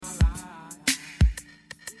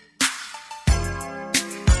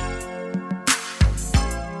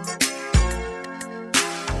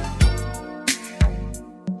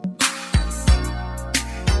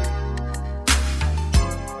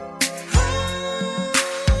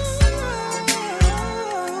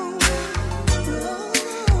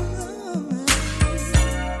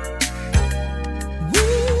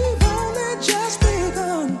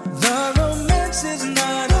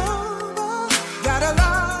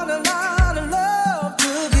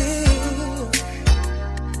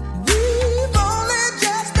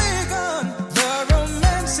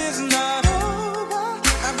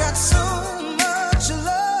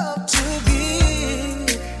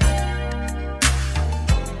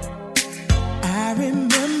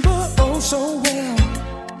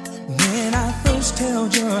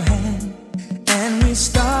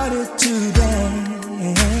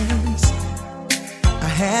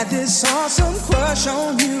saw some crush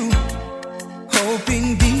on you,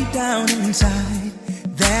 hoping deep down inside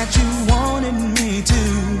that you wanted me to.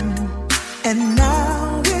 And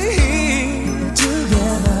now we're here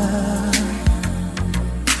together,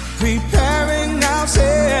 preparing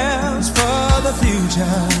ourselves for the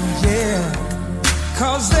future, yeah.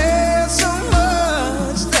 'Cause there's so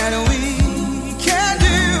much that we can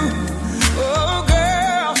do. Oh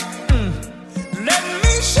girl, let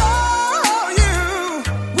me show you.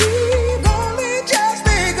 We've only just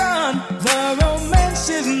begun. The romance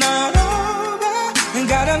is not over, and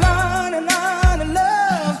got a lot of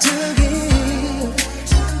love to give.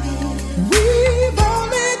 We've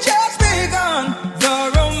only just begun. The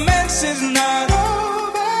romance is not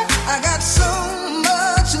over. I got so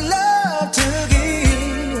much love to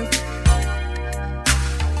give.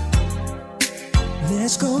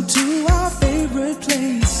 Let's go to our favorite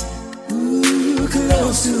place, ooh,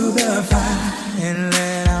 close to the fire, and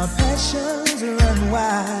let our passions run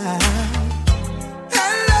wild.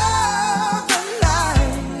 And love the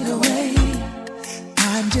night away.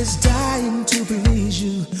 I'm just dying to please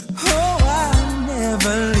you. Oh, I'll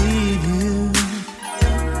never leave you.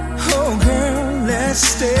 Oh, girl, let's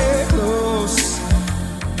stay close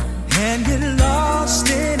and get lost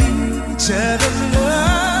in each other's love.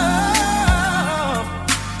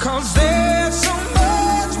 'Cause there's so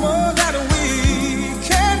much more that we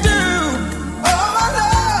can do. Oh, I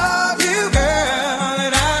love you, girl,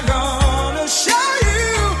 and I'm gonna show you.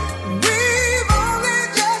 We've only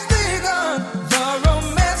just begun. The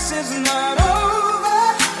romance is not over.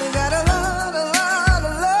 We got a lot of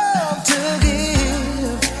love to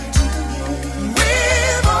give.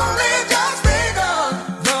 We've only just begun.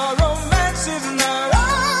 The romance is not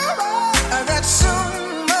over. I got so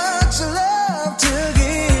much love to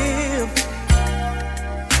give.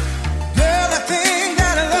 Girl, I think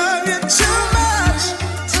that I love you too much.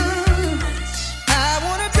 I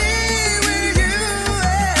wanna be with you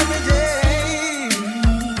every day.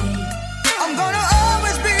 I'm gonna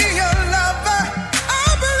always be your lover. I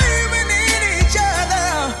believe we need each other.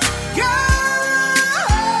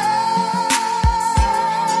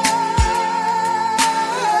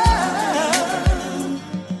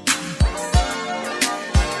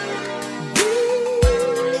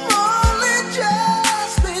 We've only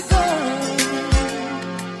just begun.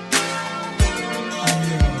 I'm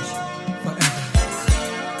yours forever.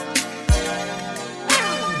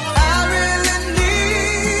 I really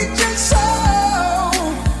need you so.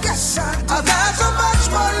 Yes, I've got so much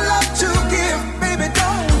more love to give, baby,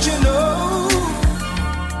 don't you know?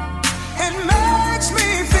 It makes me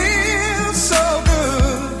feel so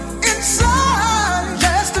good inside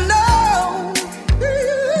just to know.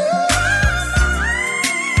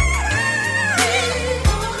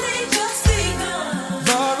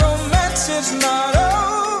 The romance is not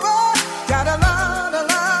over. Got a lot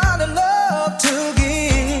of love to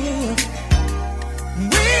give.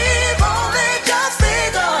 We've only just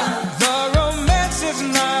begun. The romance is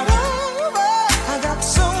not over. I got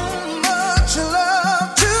so much love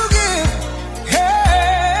to give.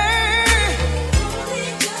 Hey,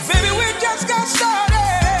 baby, we just got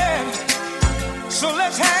started. So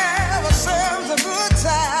let's have ourselves a good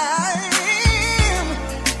time.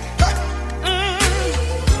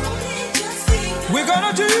 We're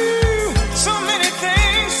gonna do so many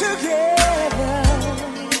things together.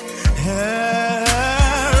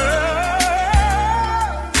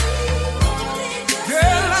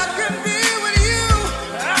 Girl, I can be with you.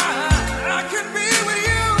 I can be with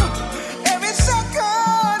you every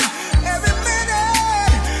second, every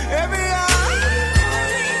minute, every hour.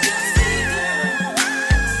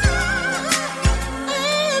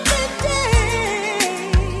 Every day,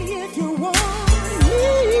 if you want me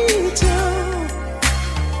to,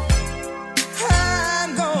 I'm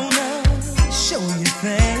gonna show you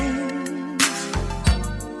things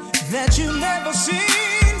that you've never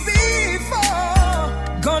seen before.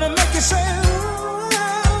 Gonna make you say, oh,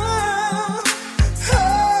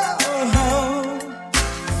 oh, oh.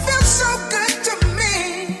 Feels so good to me.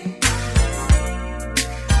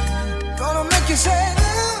 Gonna make you say, oh,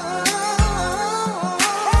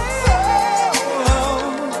 oh, oh.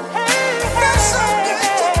 Feels so good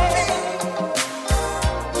to me.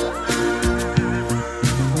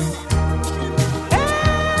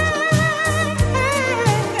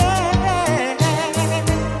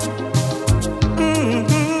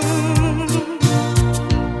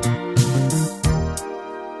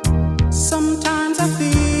 Sometimes I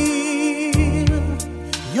feel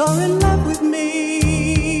you're in love with me,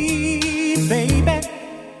 baby.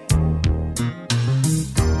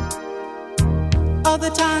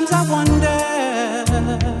 Other times I wonder,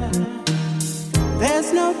 there's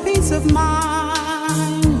no peace of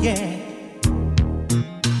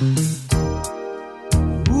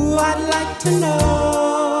to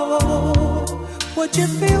know what you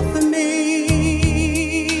feel for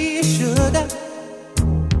me, sugar.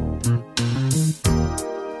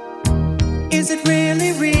 Is it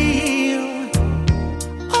really real,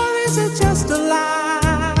 or is it just a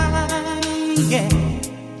lie? Yeah.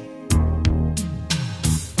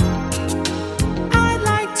 I'd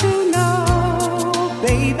like to know,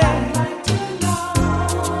 baby.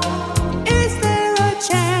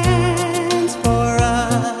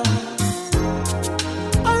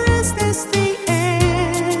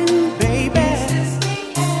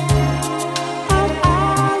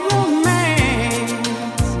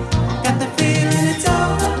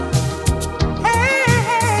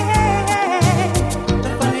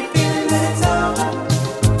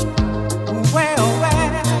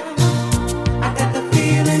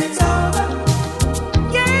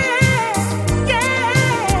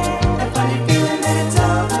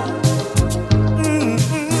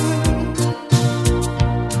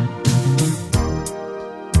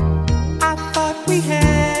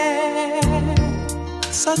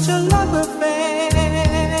 Such a love affair,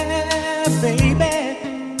 baby.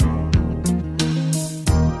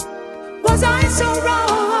 Was I so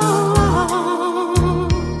wrong?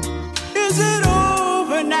 Is it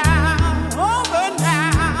over now? Over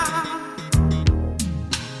now?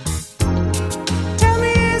 Tell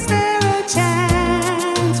me, is there a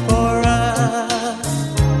chance for us?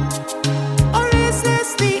 Or is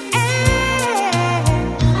this the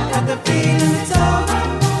end? I got the feeling it's over.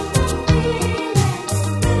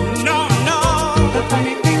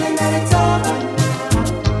 Funny feeling that it's over.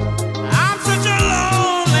 I'm such a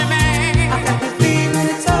lonely man. I got the feeling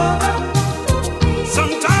it's over.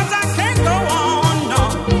 Sometimes I can't go on, no.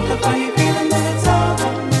 The funny feeling that it's over.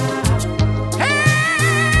 Hey,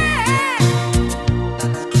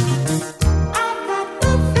 I've got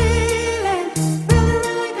the feeling,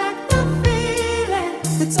 really got the feeling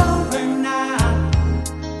it's over now.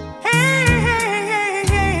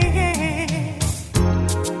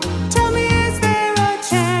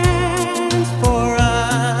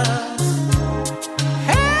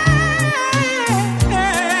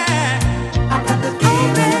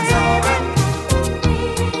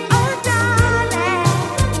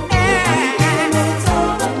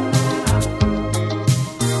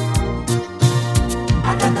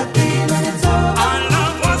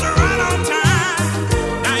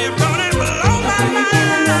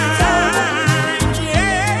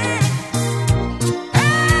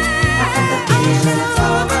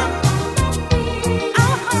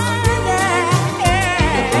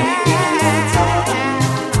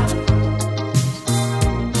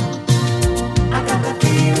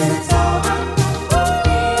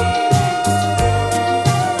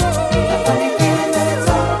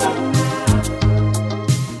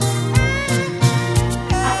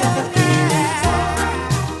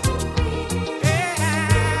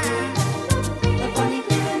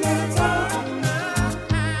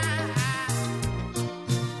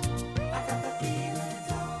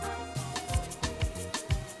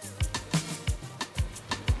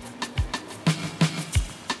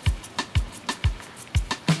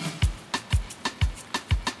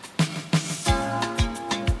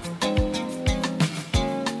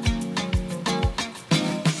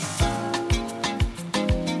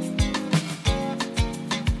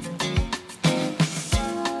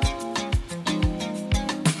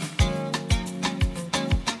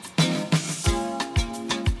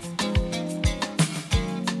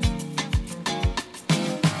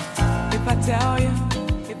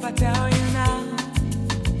 If I tell you now,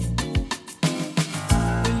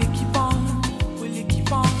 will you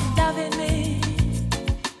keep on loving me?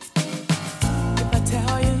 If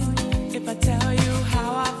I tell you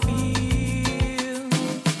how I feel,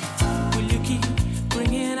 will you keep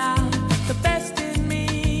bringing out the best in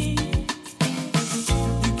me?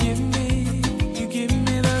 You give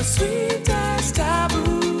me the sweetest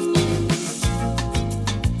taboo.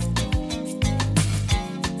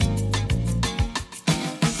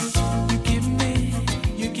 You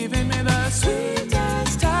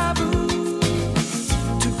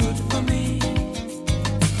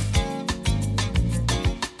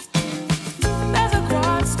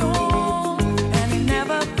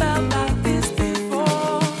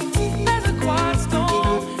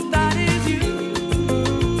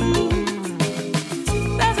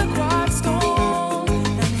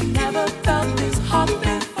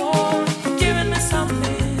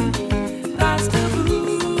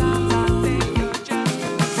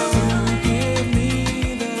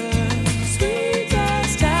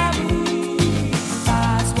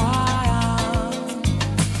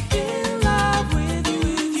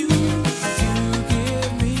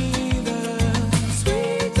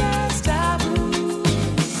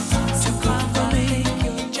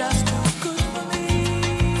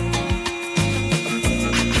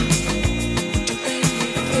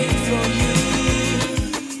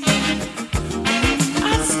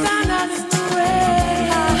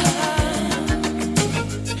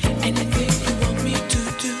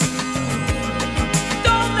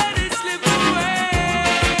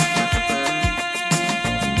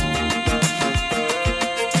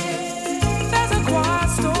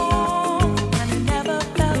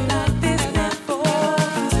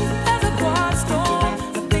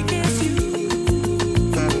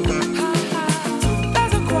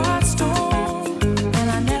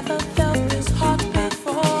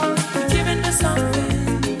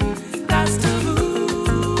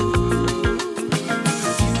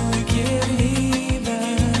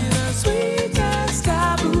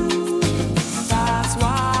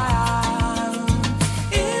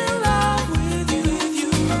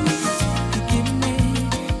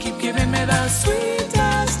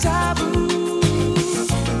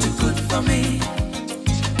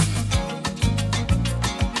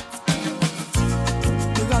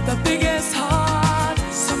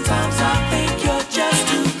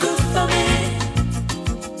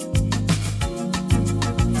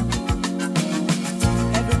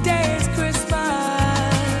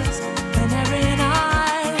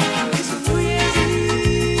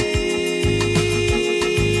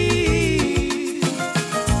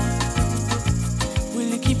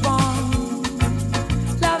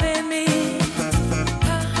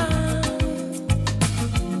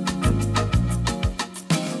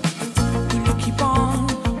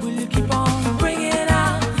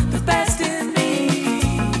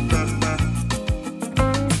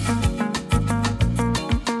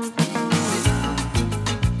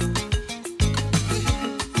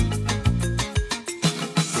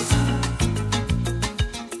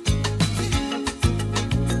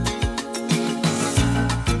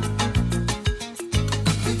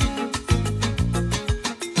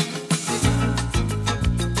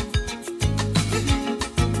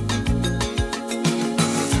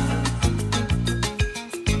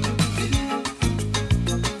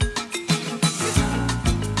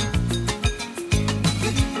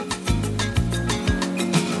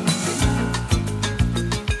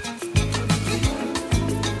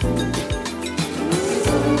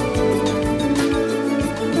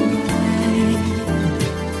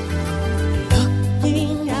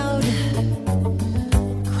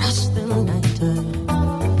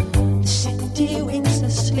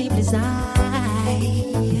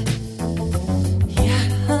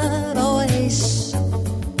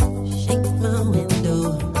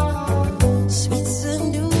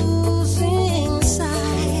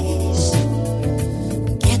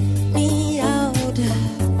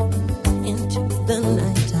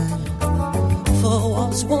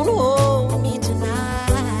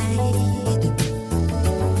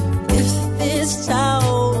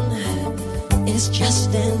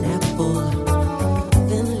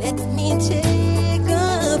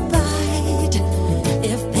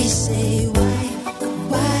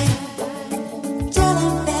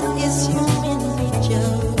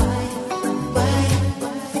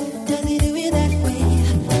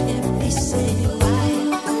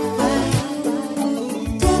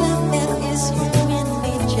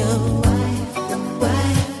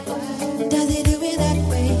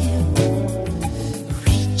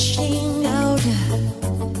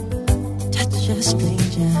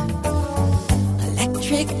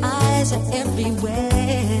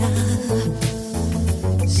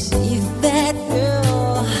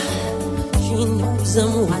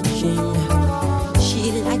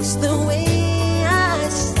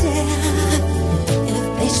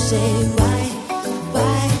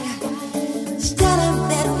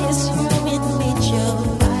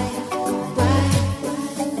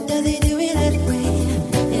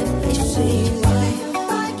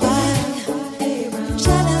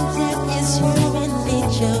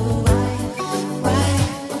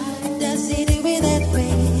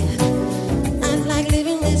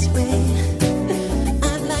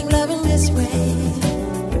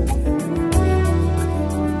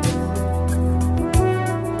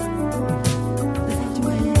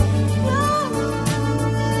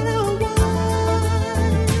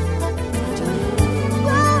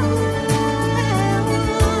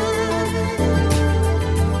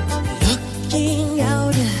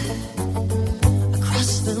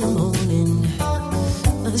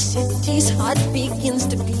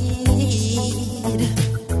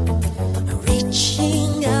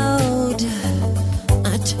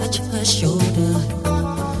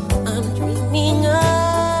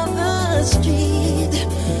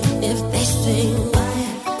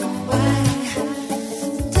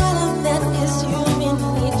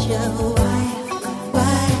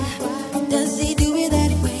Why does he do it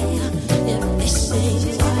that way?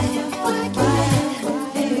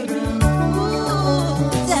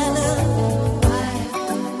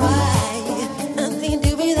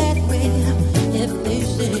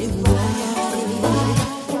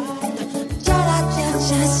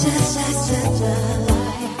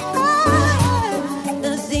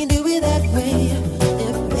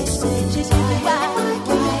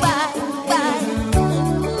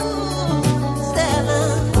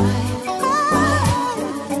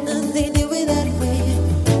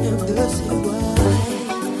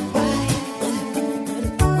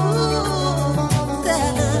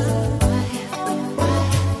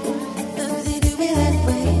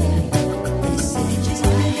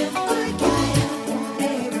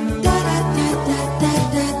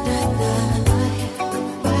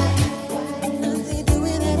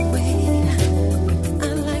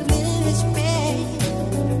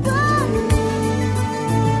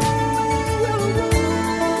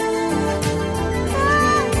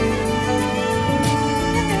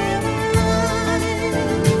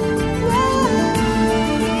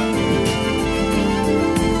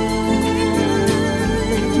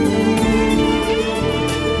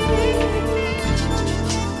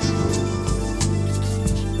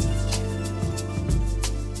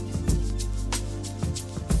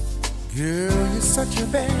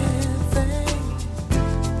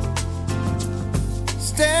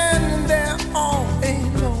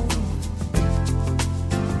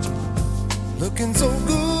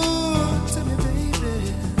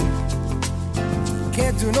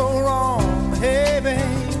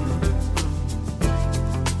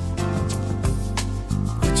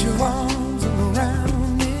 your arms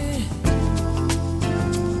around me,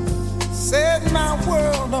 set my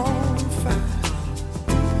world on fire.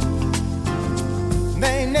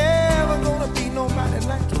 There ain't never gonna be nobody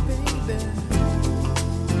like you, baby.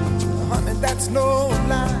 Honey, that's no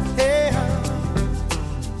lie. Yeah.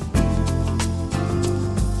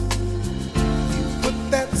 You put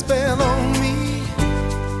that spell on me,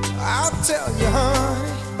 I'll tell you, honey.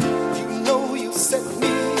 You know you set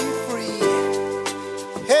me free.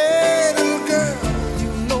 Hey, little girl,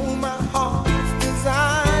 you know my heart's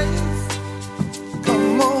desires.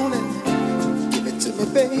 Come on and give it to me,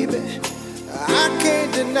 baby. I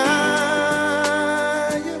can't deny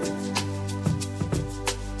you.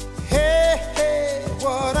 Hey, hey,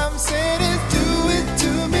 what I'm saying is do it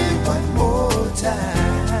to me one more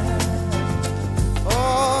time.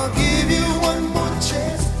 Oh, give you one more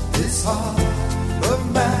chance, this heart of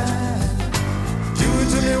mine. Do it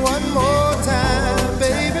to me one more time,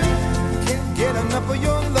 baby. Can't get enough of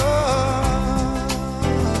your love.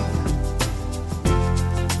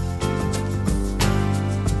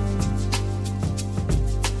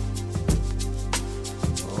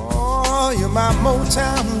 You're my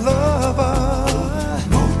Motown lover,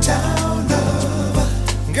 Motown lover,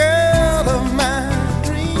 girl of my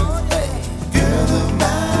dreams, girl of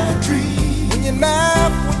my dreams. When you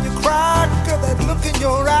laugh, when you cry, girl, that look in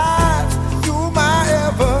your eyes, you're my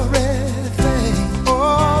everything.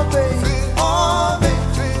 Oh, baby, oh,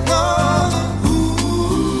 baby, oh,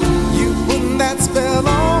 ooh. You put that spell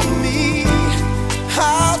on me,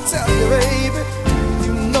 I'll tell you, baby,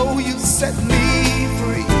 you know you set me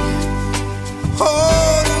free. Oh,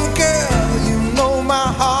 little girl, you know my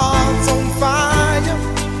heart's on fire.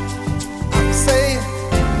 I'm saying,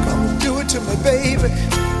 come do it to me, baby.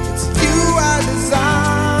 It's you I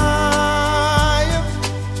desire.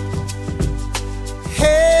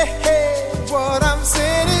 Hey, hey, what I'm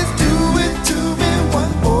saying is do it to me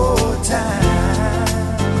one more time.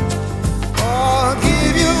 Oh, I'll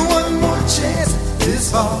give you one more chance, this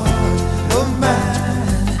heart of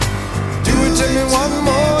mine. Do it to me one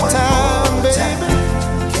more time, baby.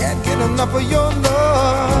 Can't get enough of your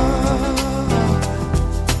love.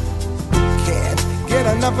 Can't get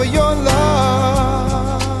enough of your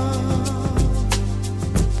love.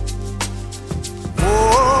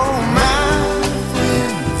 Oh, my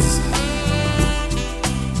friends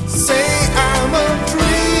say I'm a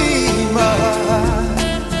dreamer.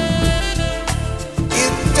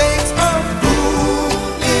 It takes a fool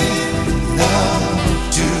in love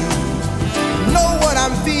to know what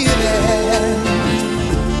I'm feeling.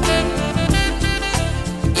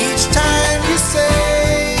 Each time you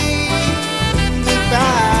say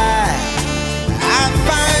goodbye,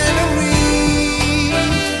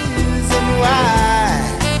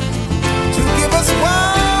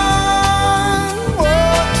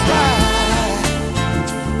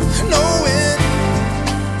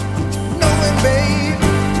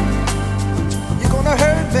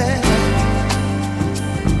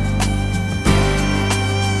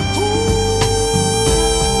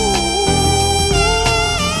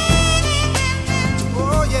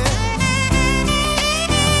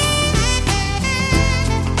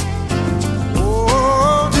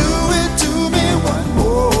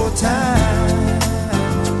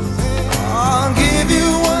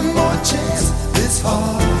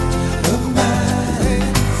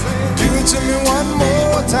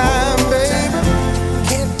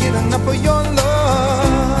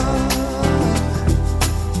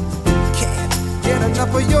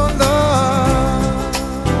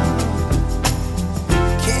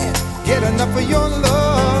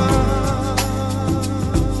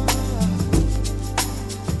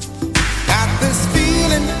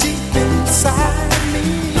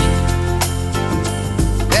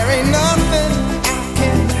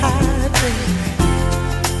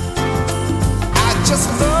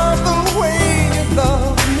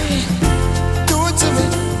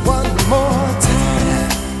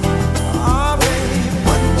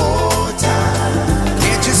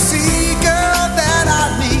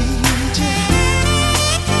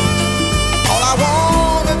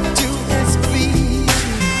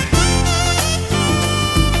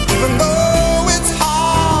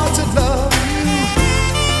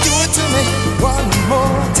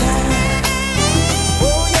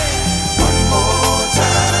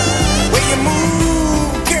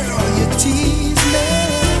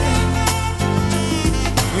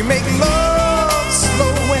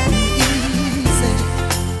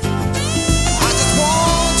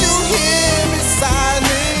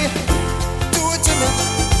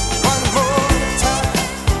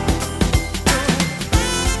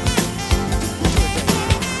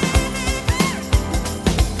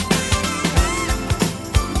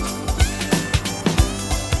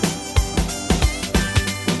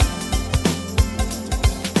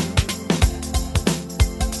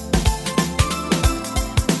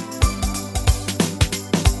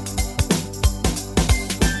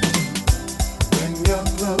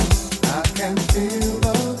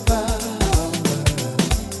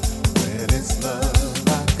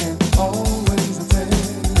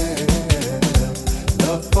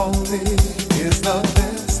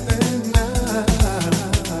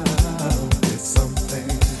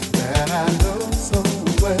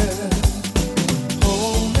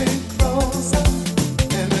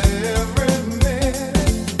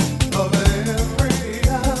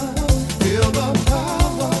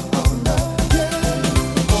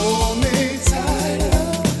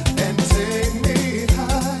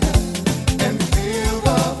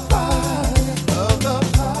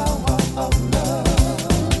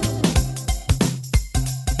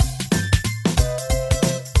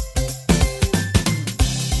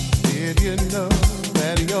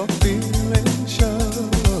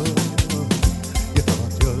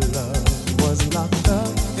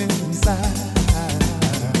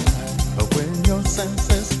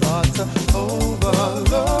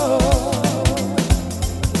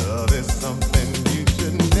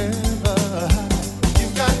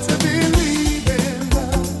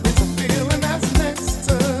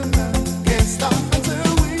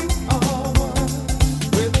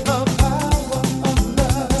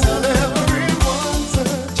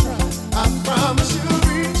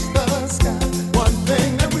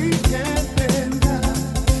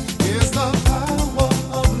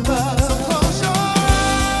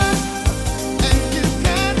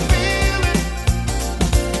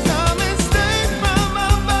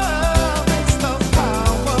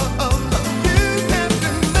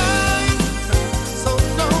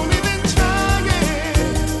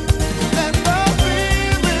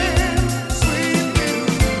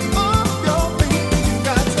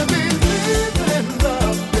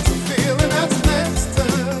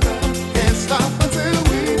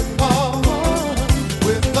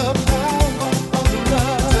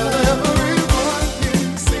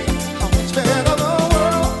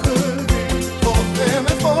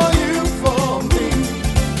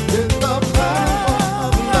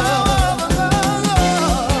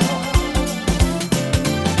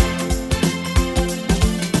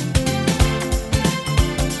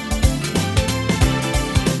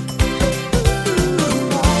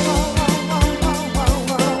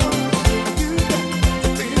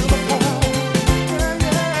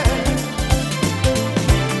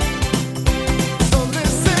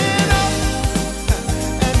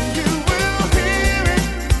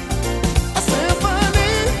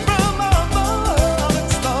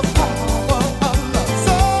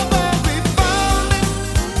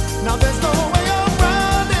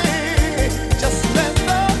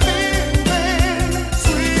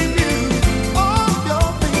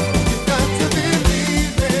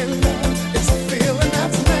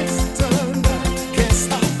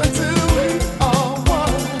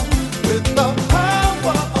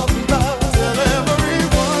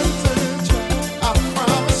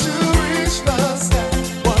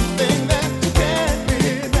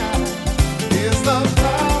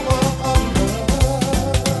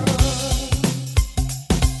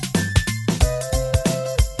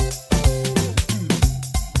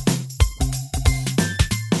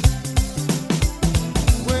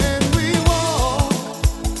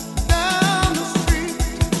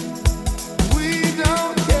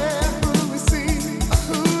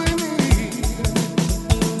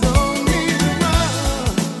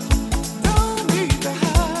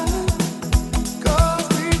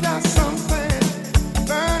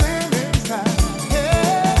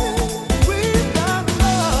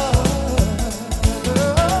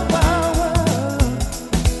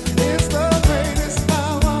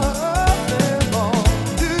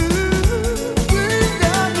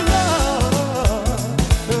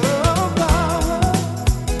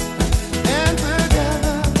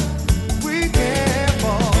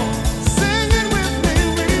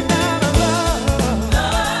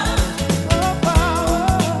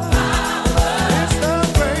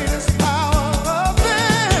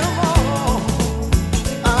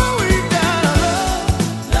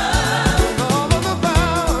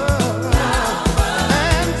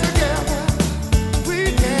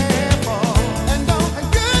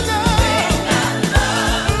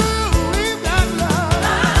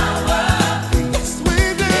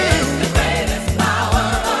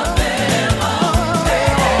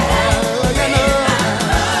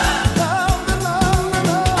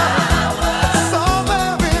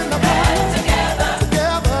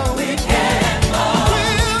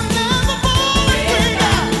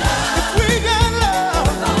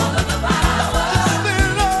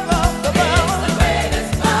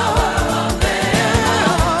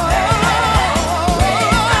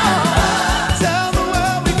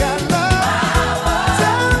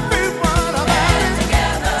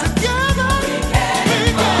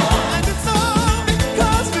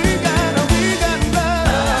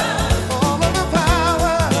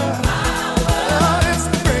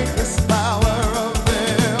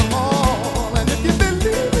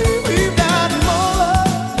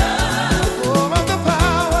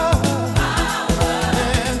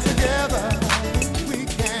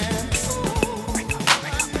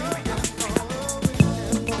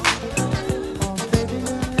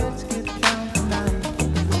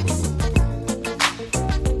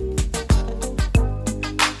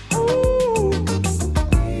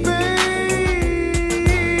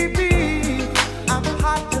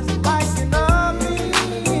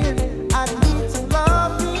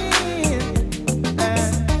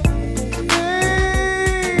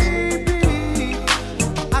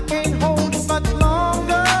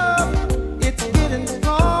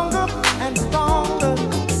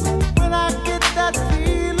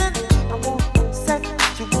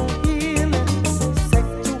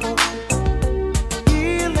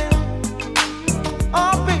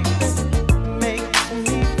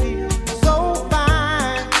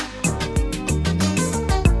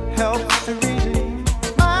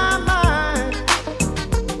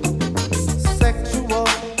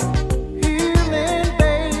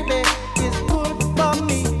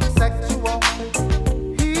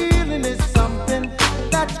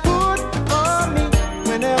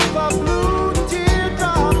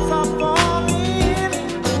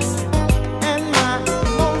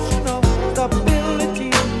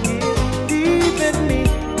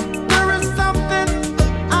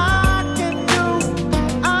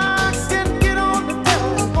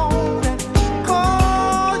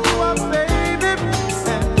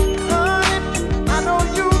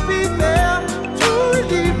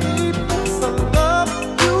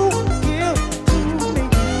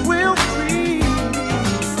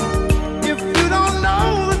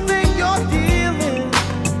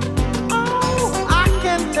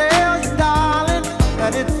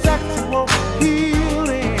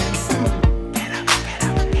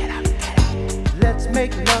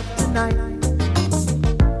 make love tonight.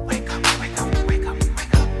 Wake up, wake up, wake up,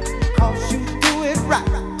 wake up. 'Cause you do it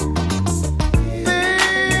right.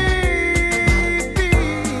 Baby,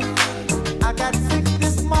 I got sick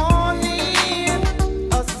this morning.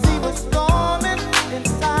 A sea was storming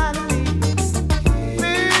inside of me.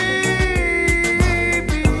 Baby,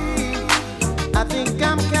 I think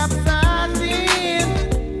I'm capsizing.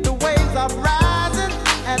 The waves are rising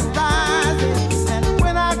and rising. And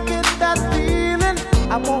when I get that feeling,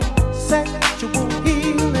 I want sexual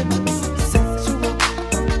healing. Sexual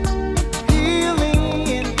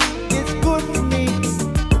healing is good for me.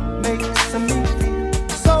 Makes me feel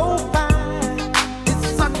so fine. It's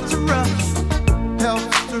such a rush.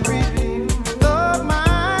 Helps to reveal the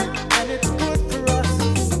mind. And it's good for us.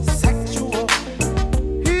 Sexual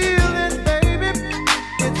healing, baby.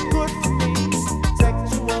 It's good for me.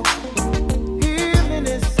 Sexual healing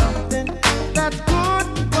is something that's good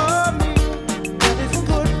for me. And it's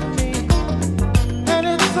good for me. And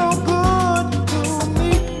it's so good to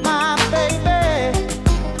me, my baby.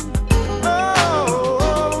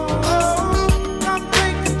 Come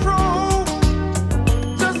take control.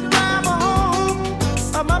 Just grab a hold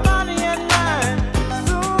of my body and mind.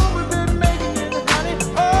 Soon we've been making it, honey.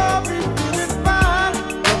 Oh, we feeling fine.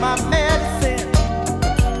 You're my medicine.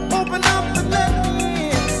 Open up and let me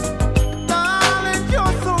in. Darling,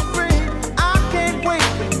 you're so great. I can't wait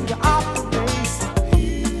for you to operate.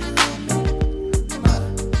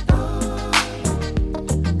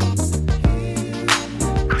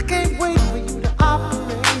 I can't wait for you to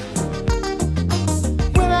operate.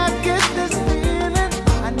 When I get this feeling,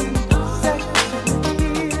 I need sexual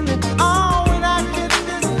healing. Oh, when I get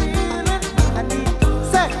this feeling, I need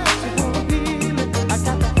sexual healing. I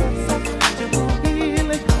got to have sexual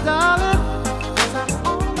healing, darling. 'Cause I'm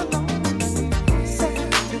all alone. I need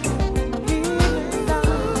sexual healing,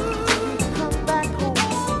 darling. Till we come back home.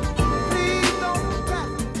 Please don't cry.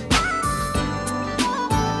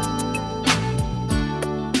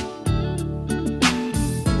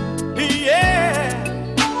 Yeah.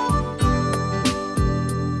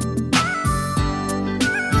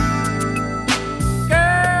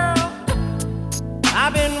 Girl,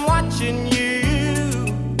 I've been watching you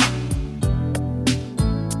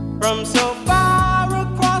from so far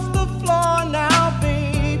across the floor now,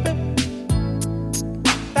 baby.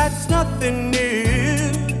 That's nothing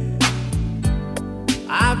new.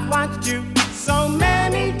 I've watched you so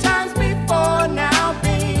many times before now,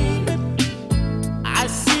 baby. I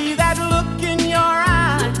see that look in your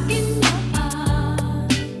eyes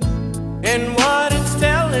and what it's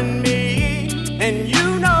telling me. And you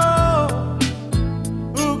know,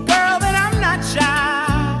 ooh, girl, that I'm not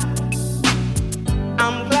shy.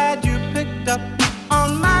 I'm glad you picked up on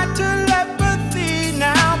my telepathy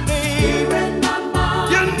now, baby.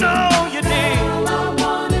 You know you did.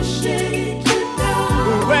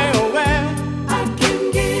 Well, well,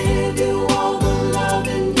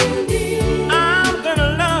 I'm gonna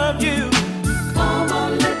love you.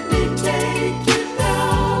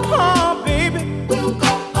 Oh, baby.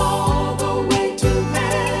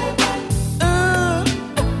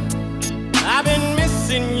 I've been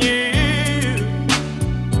missing you.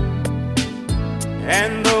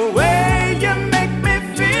 And the way you make me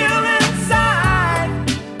feel inside.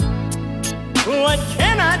 What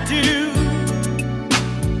can I do?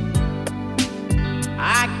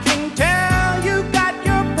 I can tell you got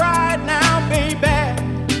your pride now, baby.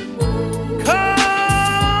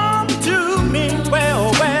 Come to me, well,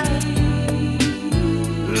 well.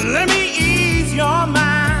 Let me ease your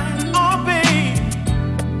mind, oh, babe.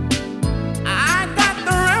 I got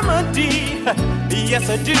the remedy, yes,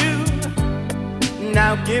 I do.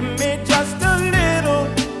 Now give me just a little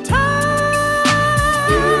time.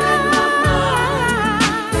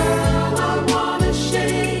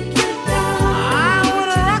 I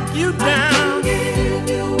wanna rock you down.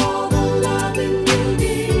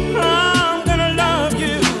 I'm gonna love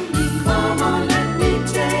you.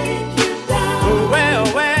 Well,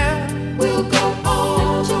 well,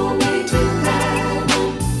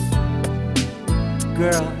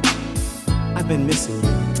 girl, I've been missing you.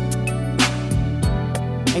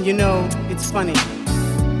 And you know, it's funny.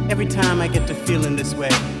 Every time I get to feeling this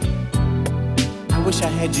way, I wish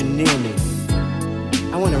I had you near me.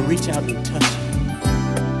 I want to reach out and touch you.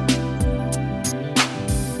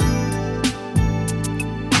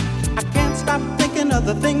 I can't stop thinking of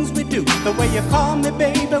the things we do. The way you call me,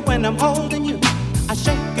 baby, when I'm holding you. I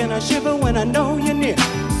shake and I shiver when I know you're near.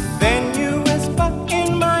 Then you whisper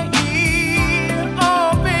in my ear,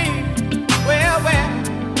 oh, babe, well, well.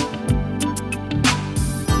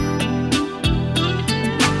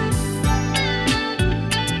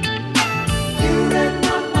 You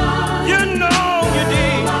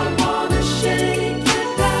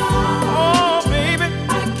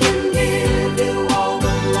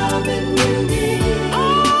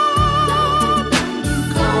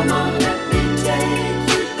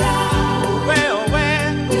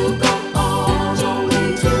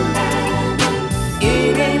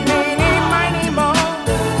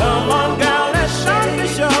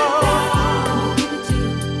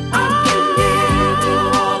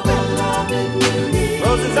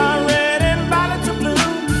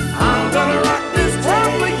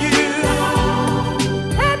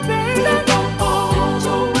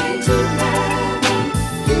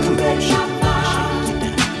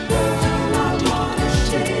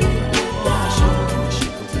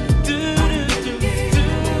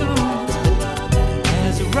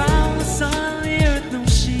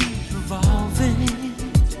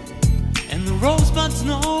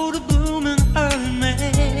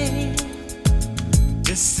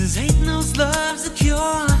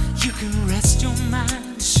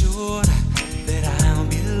mind assured that I'll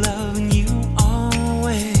be loving you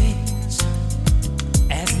always,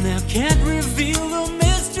 as now can't reveal the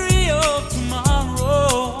mystery of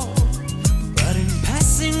tomorrow, but in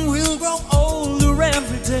passing we'll grow older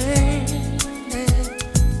every day.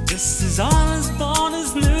 This is all as born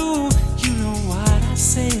as new. You know what I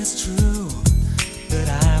say is true, that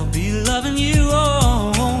I'll be loving you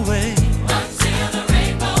always. Until the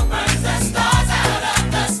rainbow burns the stars out of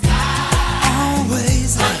the sky.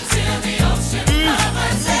 Always. Until the ocean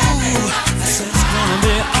covers every mountain. I said it's gonna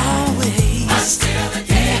be always. Until the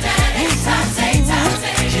day that is our day,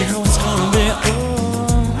 you know it's gonna be always.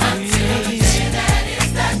 Until the day that is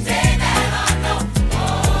the day that I know.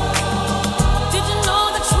 Did you know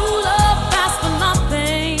that true love lasts for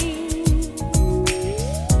nothing?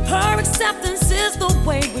 Her acceptance is the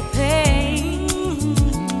way we pay.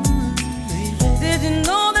 Did you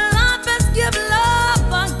know that life has given love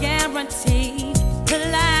a guarantee to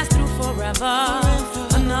last through forever?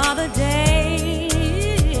 Another day.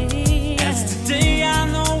 As today I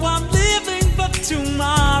know I'm living for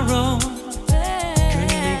tomorrow.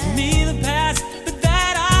 Couldn't make me the past, but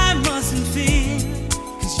that I mustn't fear,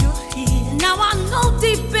 'cause you're here. Now I know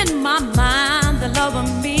deep in my mind the love of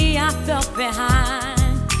me I felt behind.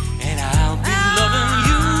 And I'll be loving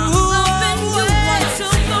you. Loving you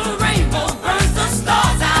until the rainbow burns the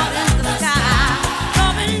stars out in the sky.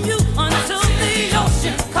 Loving you until the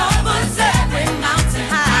ocean covers every mountain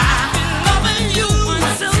high. Loving you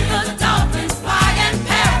until the dolphins fly and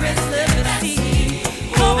parrots live at sea.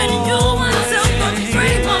 Loving you until the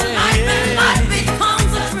dream of life and life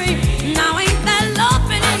becomes a dream. Now ain't that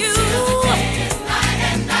loving you?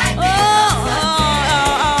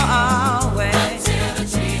 Until the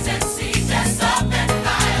trees and seas dress up and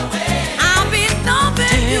fly away. I'll be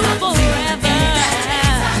loving you forever.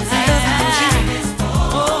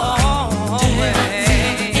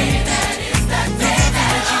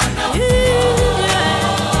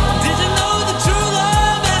 Did you know that true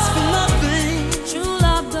love asks for nothing? True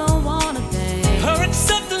love don't want a thing. Her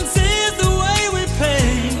acceptance is the way we pay.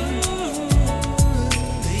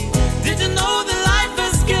 Did you know that life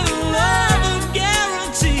has given love a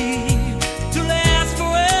guarantee to last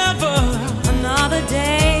forever? Another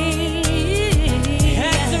day.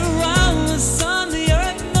 Heads around the sun, the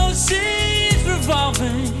earth knows she's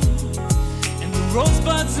revolving, and the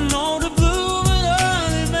rosebuds know to bloom in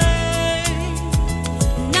early May.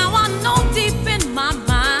 Now I know deep in my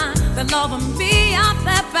mind the love of me I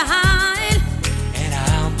left behind. And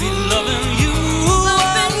I'll be loving you.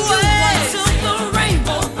 Loving you always. until the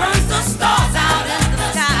rainbow burns the stars out in the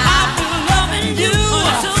sky. I'll be loving you.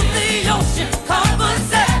 Until the ocean covers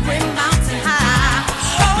every mountain high.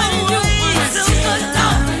 Loving you until the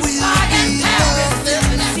dolphins fly and parrots live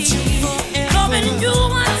at sea. Loving you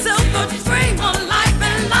until the dream of life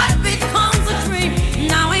and life becomes a dream.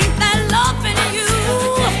 Now ain't that loving you?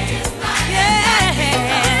 Yeah.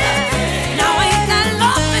 Now ain't that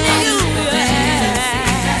loving you? Yeah.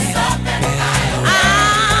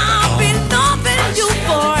 I'll be loving you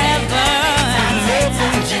forever.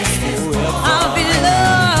 I'll be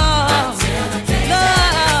loved,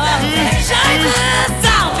 loved. Jesus,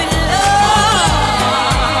 I'll be loved.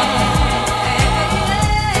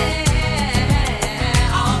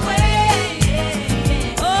 Always.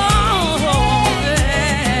 Oh, yeah.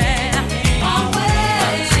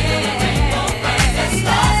 Always. The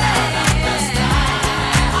stars out of the sky.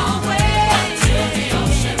 Always. Till the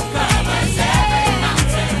ocean covers every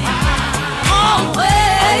mountain high.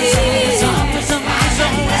 Always. Until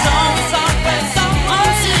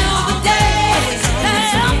the day that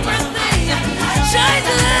everything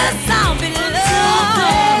changes, I'll be loved.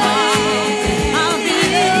 I'll be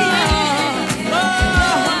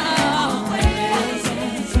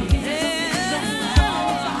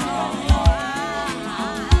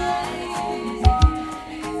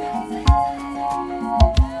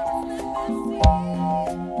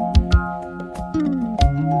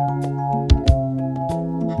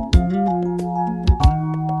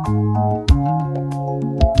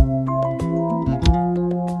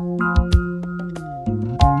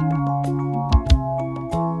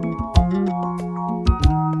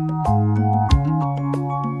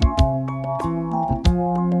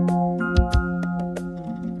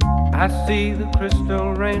I see the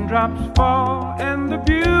crystal raindrops fall, and the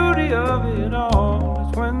beauty of it all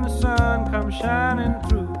is when the sun comes shining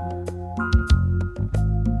through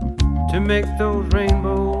to make those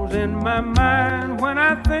rainbows in my mind. When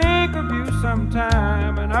I think of you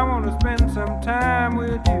sometime, and I want to spend some time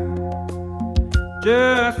with you,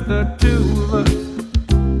 just the two of us.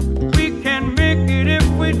 We can make it if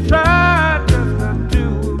we try, just the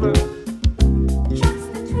two of us.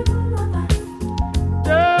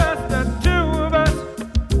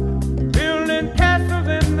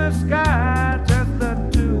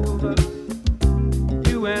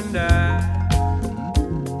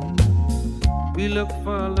 We look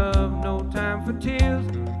for love, no time for tears.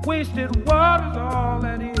 Wasted water's all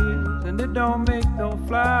that is, and it don't make no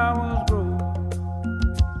flowers grow.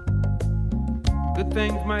 Good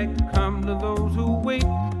things might come to those who wait,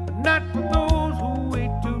 but not for those who wait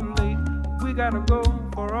too late. We gotta go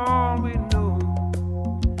for all we know.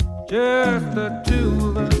 Just the two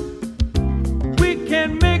of us. We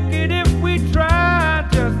can make it if we try.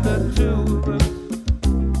 Just the two of us.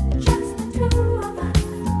 Just the two of us.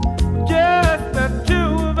 Just the two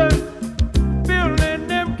of us. Building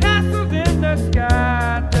them castles in the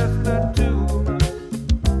sky. Just the two of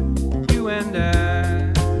us. You and I.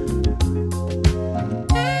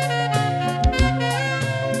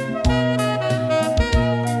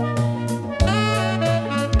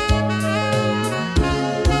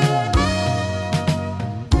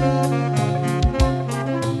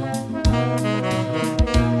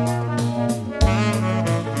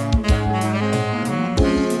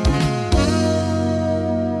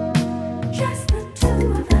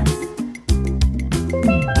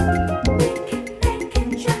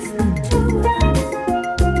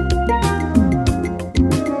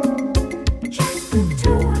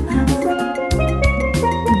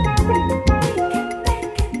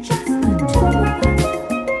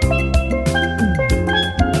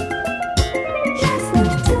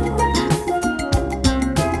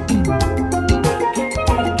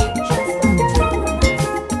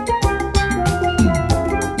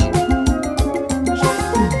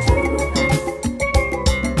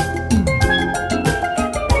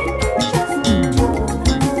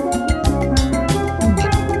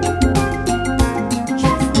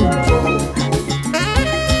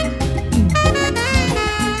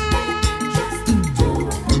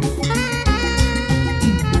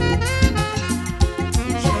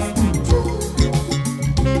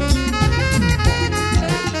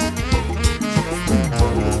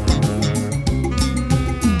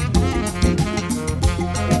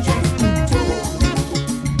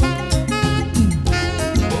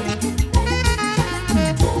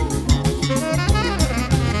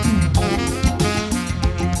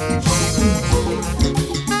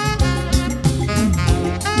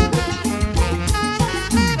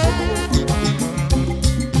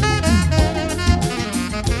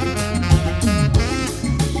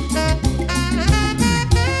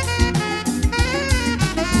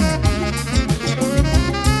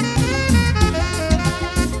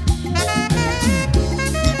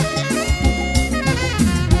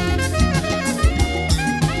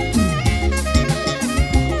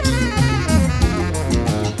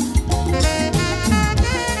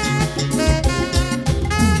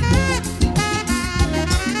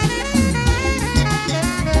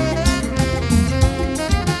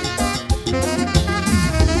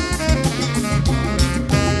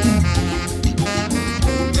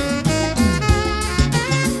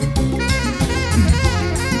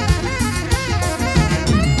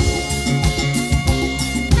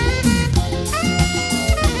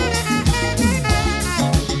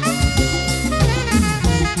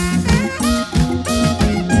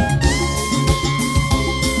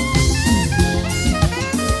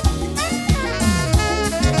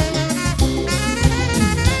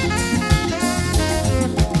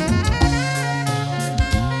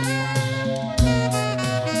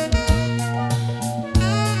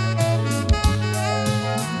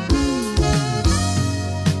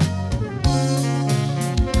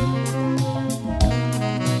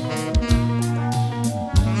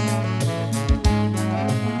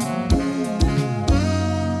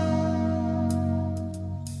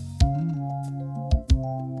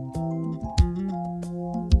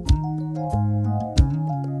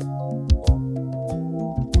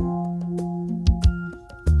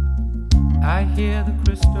 I hear the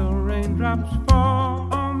crystal raindrops fall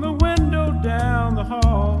on the window down the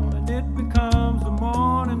hall, and it becomes the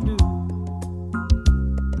morning dew.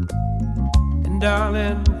 And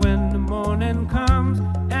darling, when the morning comes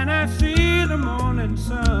and I see the morning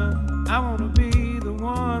sun, I wanna be the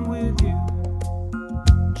one with you.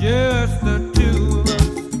 Just the two of us.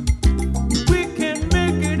 We can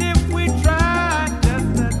make it if we try.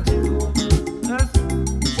 Just the two of us.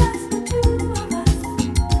 Just the two of us.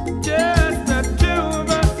 Just the two of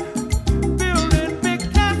us. Building big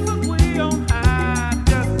castles way on high.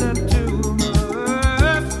 Just the two of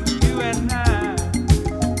us. You and I.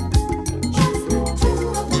 Just the two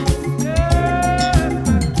of us. Yeah.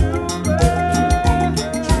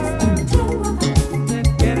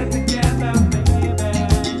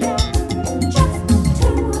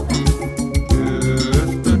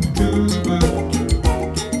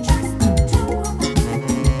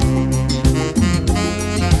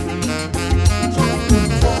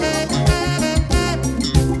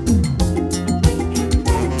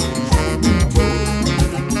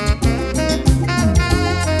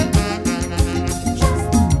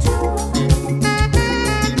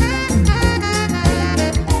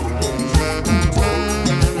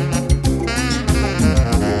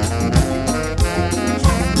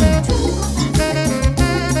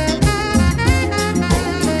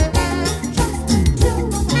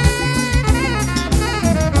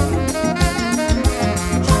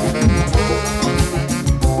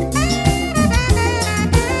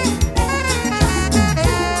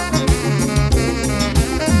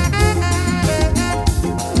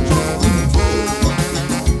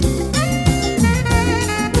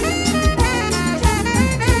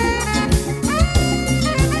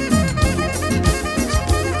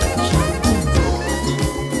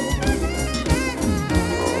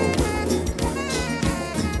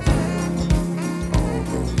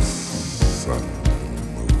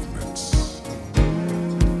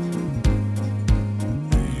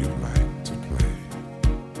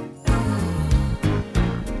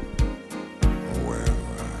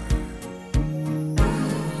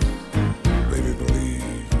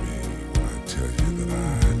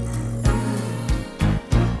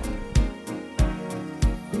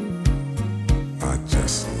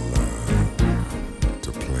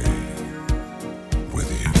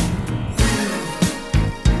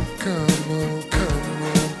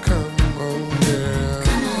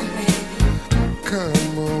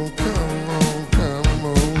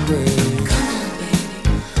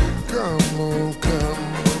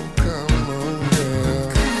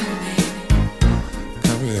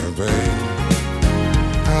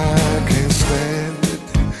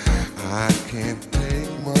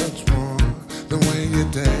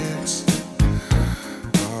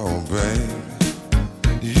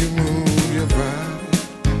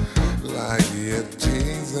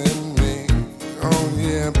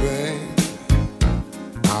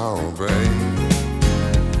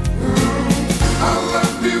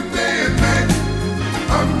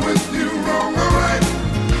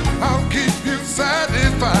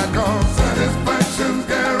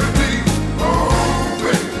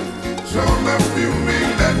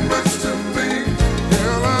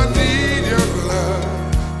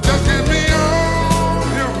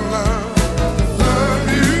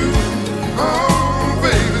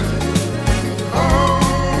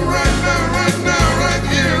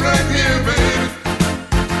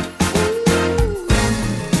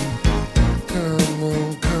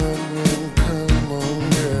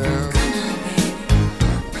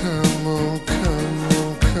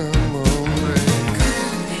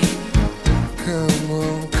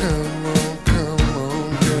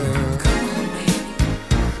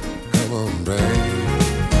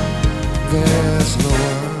 There's no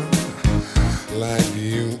one like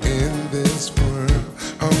you in this world.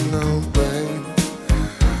 Oh no, babe,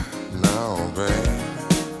 no, babe.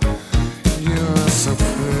 You're so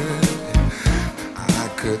pretty, I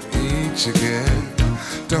could eat you again.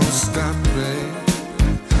 Don't stop, babe,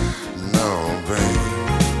 no, babe.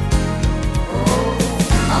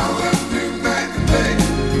 I love you night and day.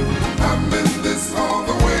 I'm in this all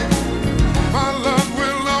the way. My love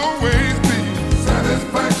will always be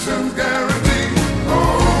satisfaction's guaranteed.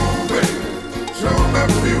 Oh, baby, show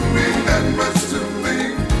love you mean that much to me.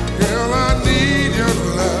 Girl, I need your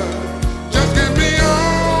love. Just give me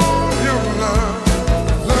all your love.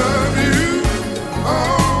 Love you,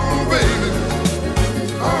 oh, baby.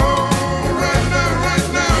 Oh, right now,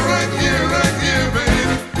 right here, baby.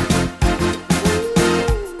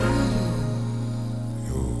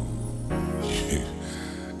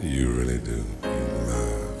 You really do. You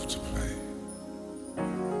love to play.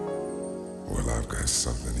 Well, I've got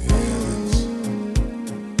something here that's,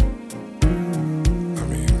 I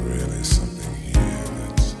mean, really something here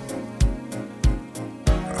that's,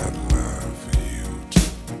 I'd love for you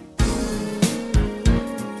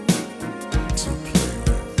to play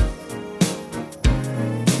with.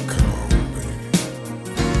 Come on, baby.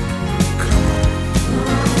 Come on.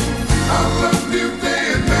 I love you day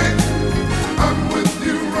and night. I'm with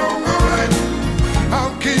you wrong, alright.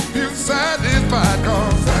 I'll keep you satisfied,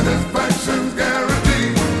 cause satisfaction's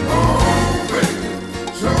guaranteed. Oh, baby,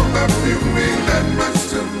 show love you mean that much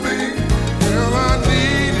to me. Girl, I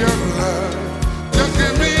need your love. Just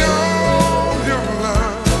give me all your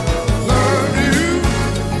love. Love you,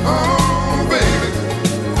 oh, baby.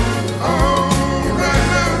 Oh, right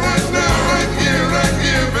now, right here,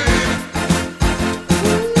 baby.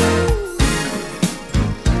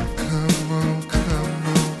 Come on,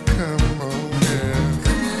 yeah.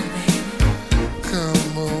 Come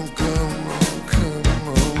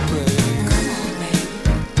on, baby.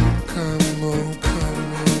 Come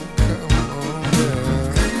on, yeah.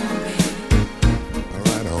 All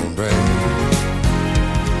right on, baby.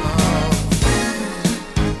 Oh,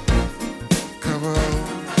 come on.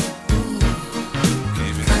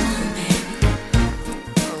 Keep it.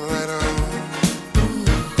 All right on.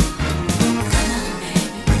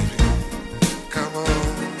 Come on.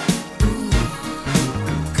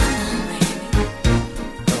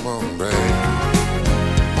 Come on, baby.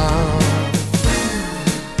 Oh,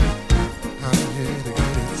 I'm here to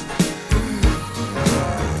get it.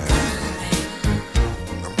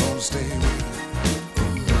 I'm gonna stay with you.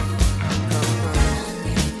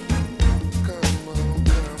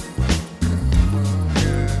 Come on,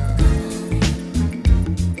 yeah.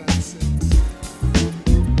 That's it.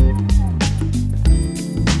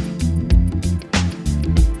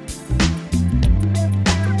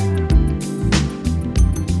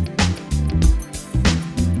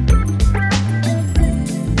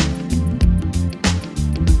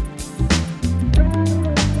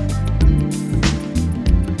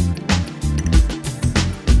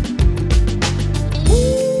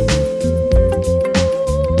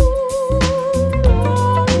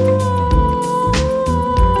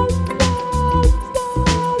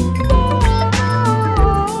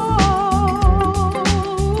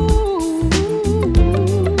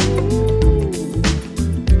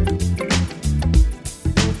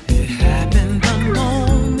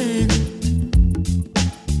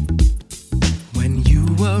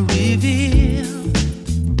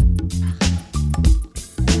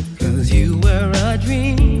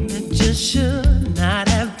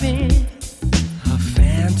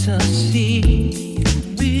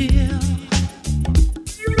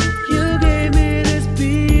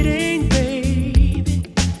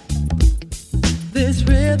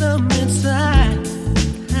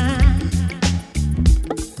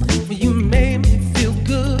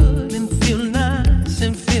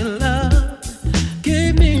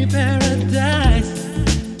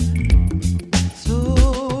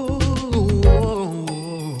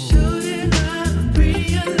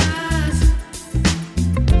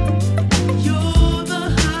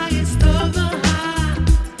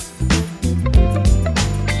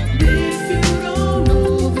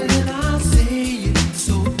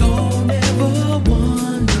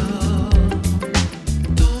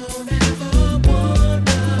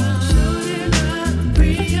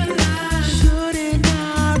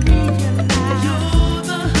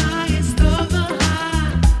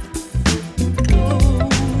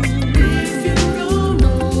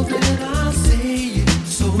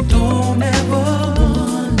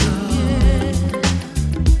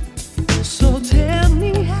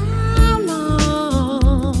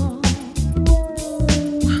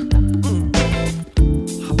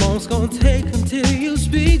 wait until you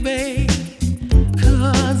speak, babe.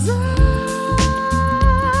 'Cause I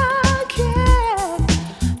can't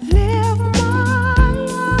live my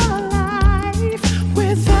life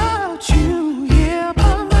without you here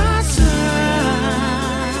by my side.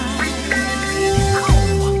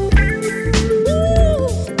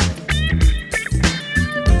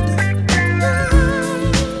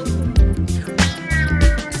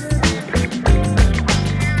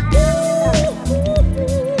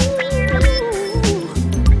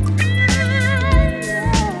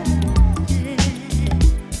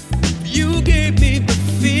 You gave me the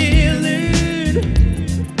feeling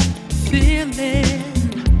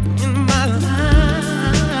in my life.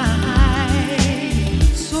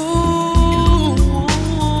 So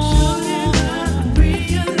shouldn't I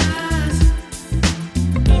realize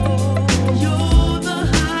you're the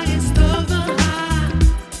highest of the high?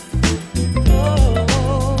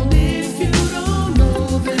 If you don't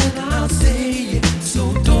know, then I'll say it. So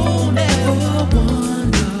don't ever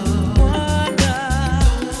wonder.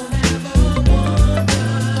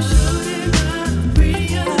 Shouldn't I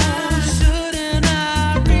realize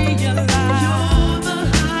you're the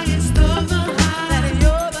highest of the high? That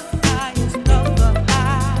you're the highest of the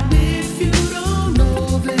high. If you don't know,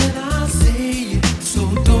 then I'll say it. So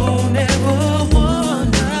don't ever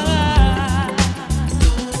wonder.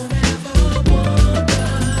 Don't ever wonder.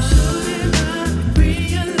 Shouldn't I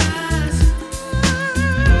realize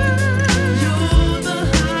you're the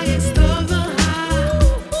highest of the high?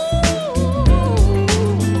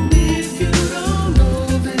 If you don't know,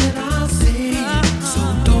 then I'll say it. So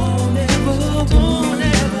don't ever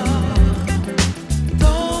wonder.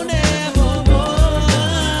 Don't ever wonder.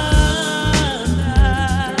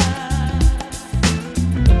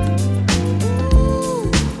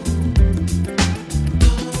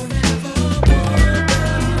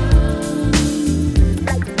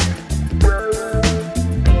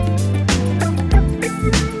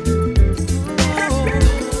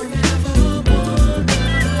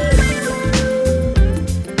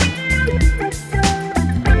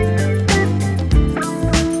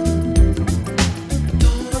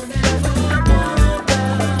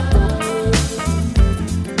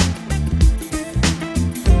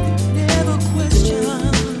 Never question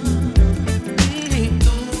me.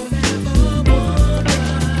 Don't ever wonder.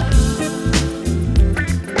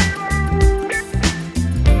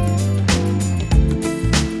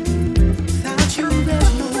 Without you,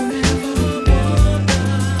 there's no never wonder.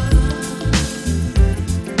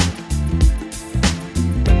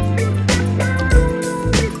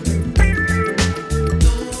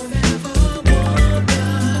 Don't ever wonder.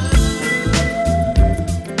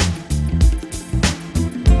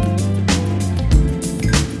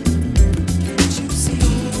 Can't you see?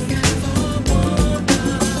 Don't ever wonder.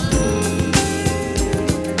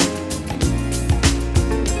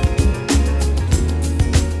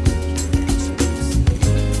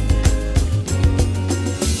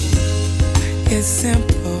 It's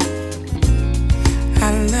simple, I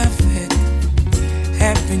love it.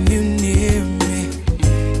 Having you near me,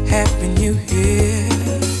 having you here.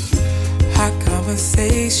 Hot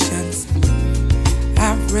conversations,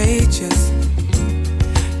 outrageous.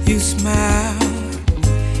 You smile,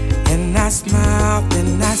 and I smile,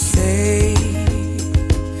 and I say,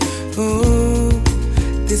 oh,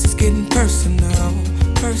 this is getting personal,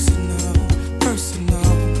 personal,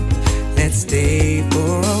 personal. Let's stay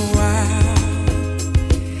for a while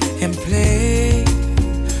and play.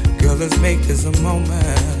 Girl, let's make this a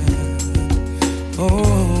moment.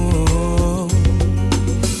 Oh,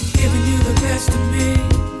 giving you the best of me.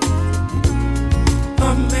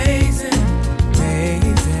 Amazing,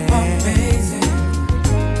 amazing, amazing.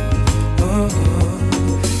 Oh,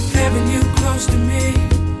 having you close to me.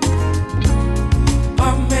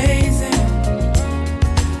 Amazing,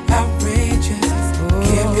 outrageous.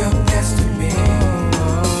 Give your best to me.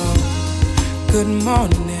 Good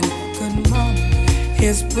morning, good morning.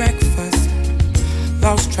 Here's breakfast.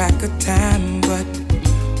 Lost track of time, but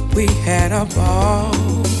we had a ball.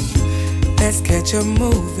 Let's catch a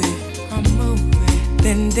movie,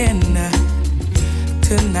 then dinner.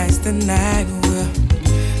 Tonight's the night we'll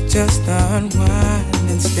just unwind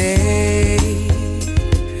and stay.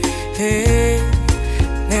 Hey,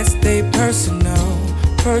 let's stay personal,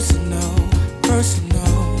 personal,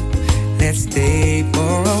 personal. Let's stay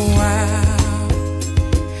for a while.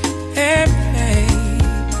 Hey, hey,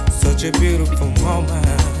 such a beautiful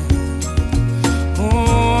moment.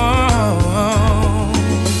 Oh,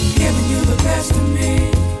 giving you the best of me.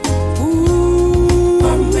 Ooh,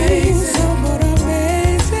 amazing, somewhat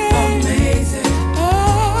amazing, amazing. Oh,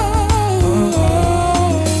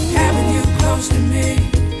 having you close to me,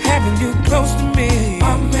 having you close.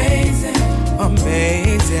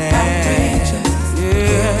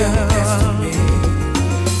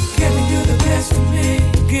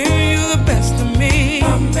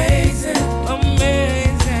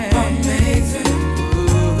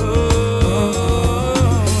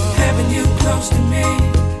 close to me,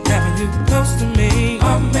 having you close to me,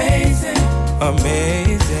 amazing,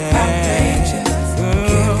 amazing, outrageous.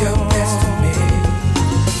 Give your best to me.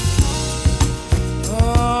 Oh,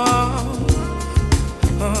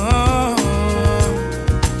 oh,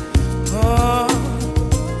 oh,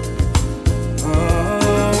 oh,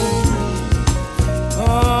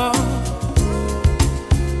 oh,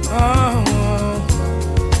 oh.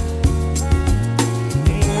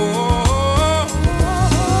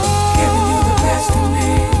 Giving you the best of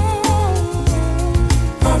me.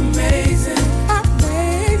 Amazing,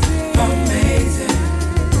 amazing, amazing.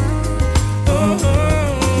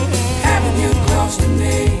 Having you close to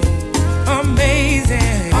me.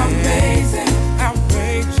 Amazing, amazing,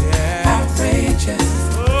 outrageous, outrageous.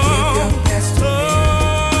 Give your best to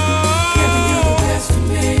me. Giving you the best of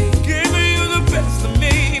me. Giving you the best of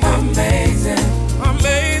me. Amazing,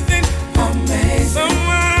 amazing, amazing. So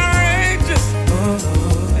outrageous.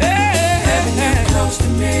 Having you close to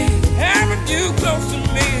me. Having you close to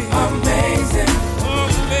me. Amazing,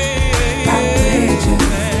 amazing, outrageous.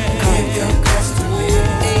 Give your best to me.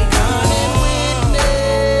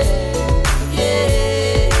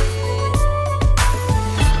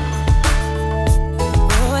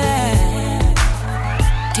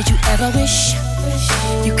 Did you ever wish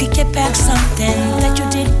you could get back something that you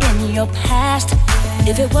did in your past?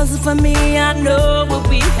 If it wasn't for me, I know what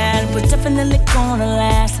we had was definitely gonna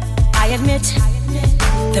last. I admit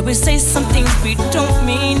that we say some things we don't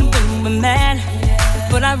mean when we're mad,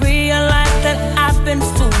 but I realize that I've been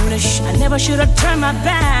foolish. I never should have turned my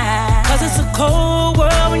back, 'cause it's a cold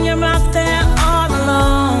world when you're out there all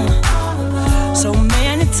alone. So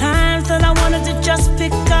many times that I wanted to just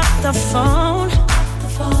pick up the phone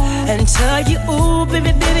and tell you, ooh,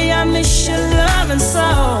 baby, baby, I miss your loving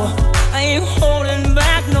so. I ain't holding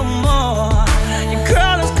back no more. Your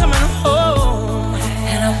girl is coming home,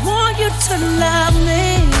 and I want you to love me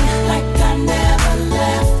like I never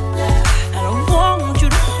left. And I want you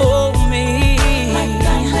to hold me like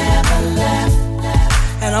I never left.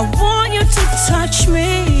 And I want you to touch me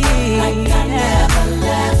like I never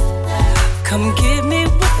left. Come give me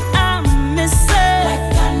what I'm missing like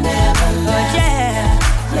I never left.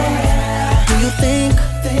 Do you think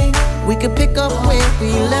we could pick up where we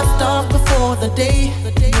left off before the day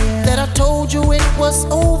that I told you it was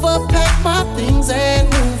over? Pack my things and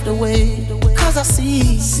moved away. 'Cause I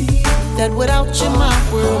see that without you my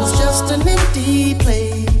world's just an empty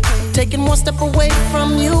place. Taking one step away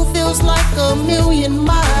from you feels like a million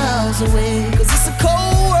miles away. 'Cause it's a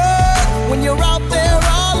cold world when you're out there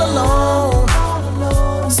all alone.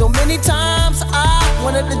 So many times I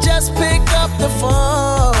wanted to just pick up the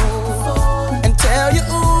phone and tell you,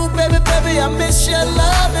 ooh, baby, baby, I miss your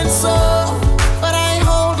loving so. But I ain't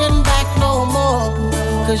holding back no more,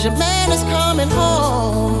 'cause your man is coming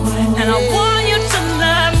home. And I want you to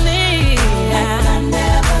love me like I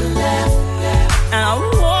never left. And I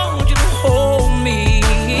want you to hold me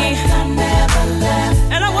like I never left.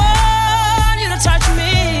 And I want you to touch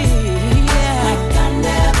me like I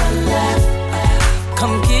never left.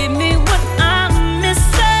 Come give me what I'm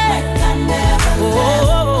missing like I never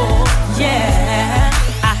left. Oh,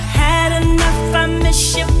 yeah. I had enough, I miss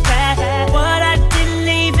you back. What I did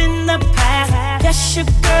leave in the past. Yes, your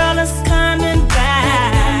girl is coming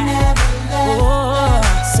back. Oh,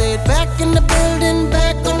 say it, back in the building,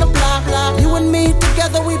 back on the block. You and me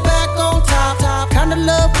together, we back on top. Kind of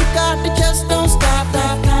love we got that just don't stop.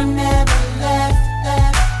 like I never left.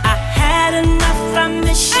 I had enough, I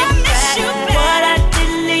miss you back. What I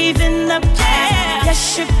did leave in the past. Yes,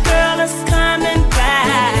 your girl is coming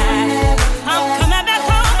back. I'm coming back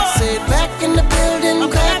home. Say it, back in the building,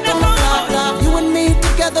 back on the block. You and me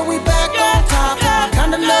together, we back on top.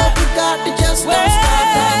 Kind of love we got that just don't stop.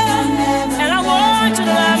 And I want you to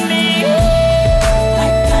love me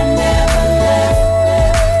like I never left.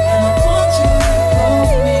 And I want you to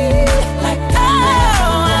hold me like I never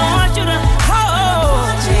left. I want you to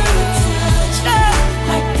hold me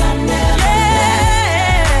like I never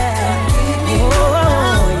left. Oh,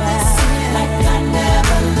 yeah. Like I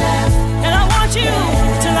never left. And I want you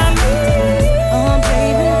to love me. Oh,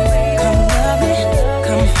 baby, come love me,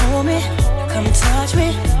 come hold me, come touch me,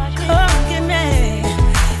 come get me.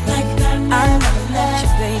 Like I never left you,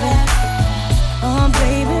 baby. Oh,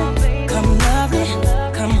 baby, come love me,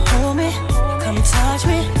 come hold me, come touch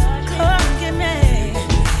me, come get me.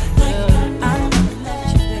 Like I never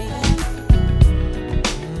left you, baby.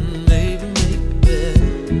 Baby,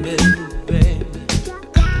 baby.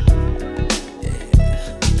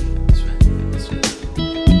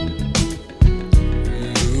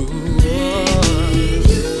 Ooh.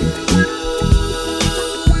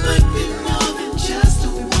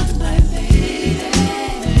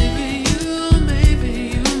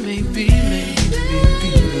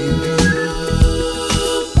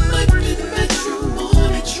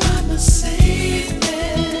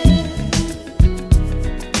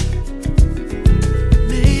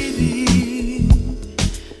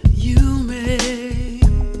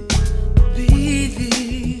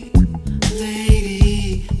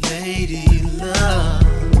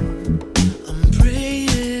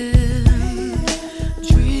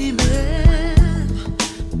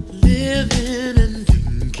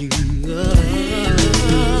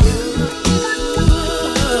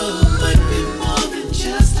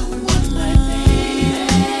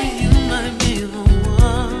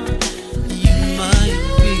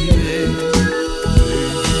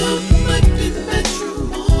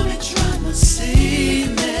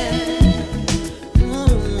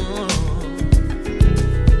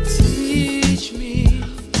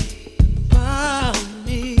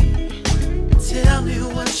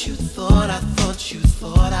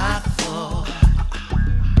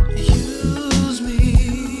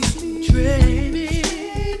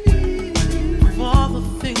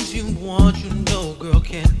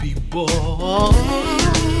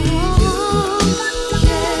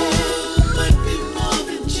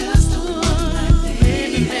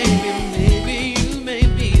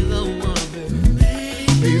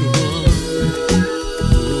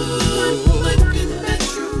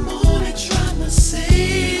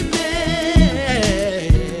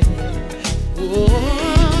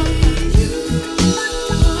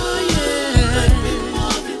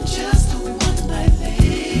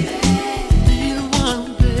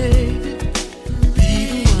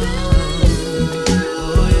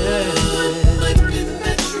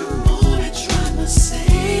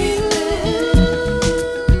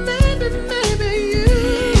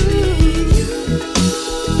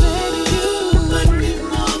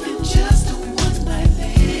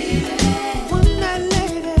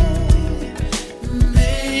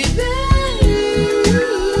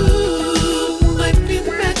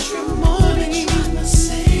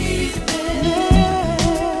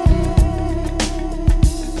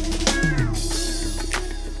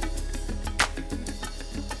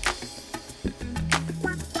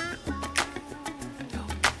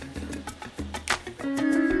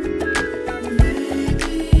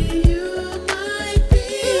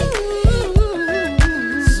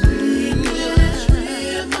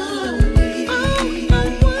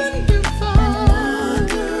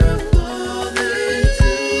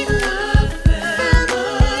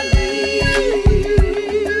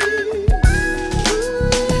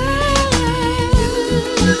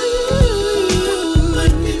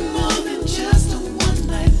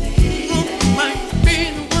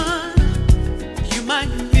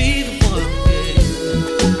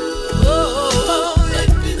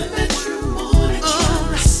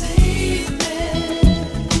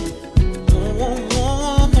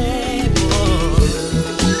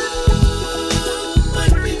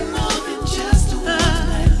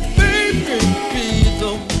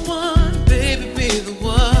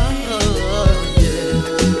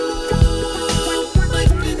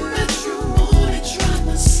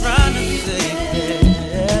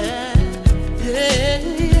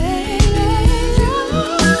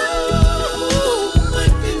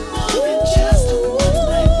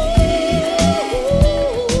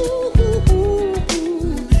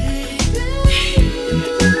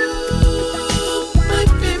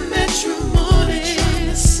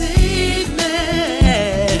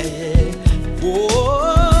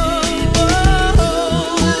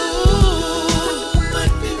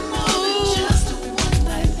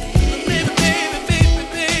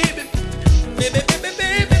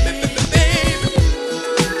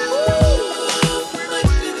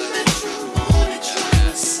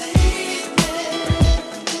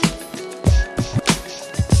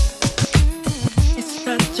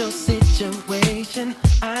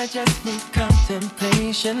 just need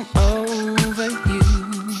contemplation over you.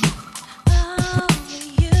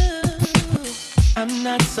 I'm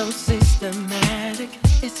not so systematic.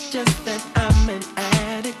 It's just that I'm an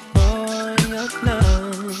addict for your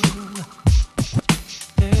love.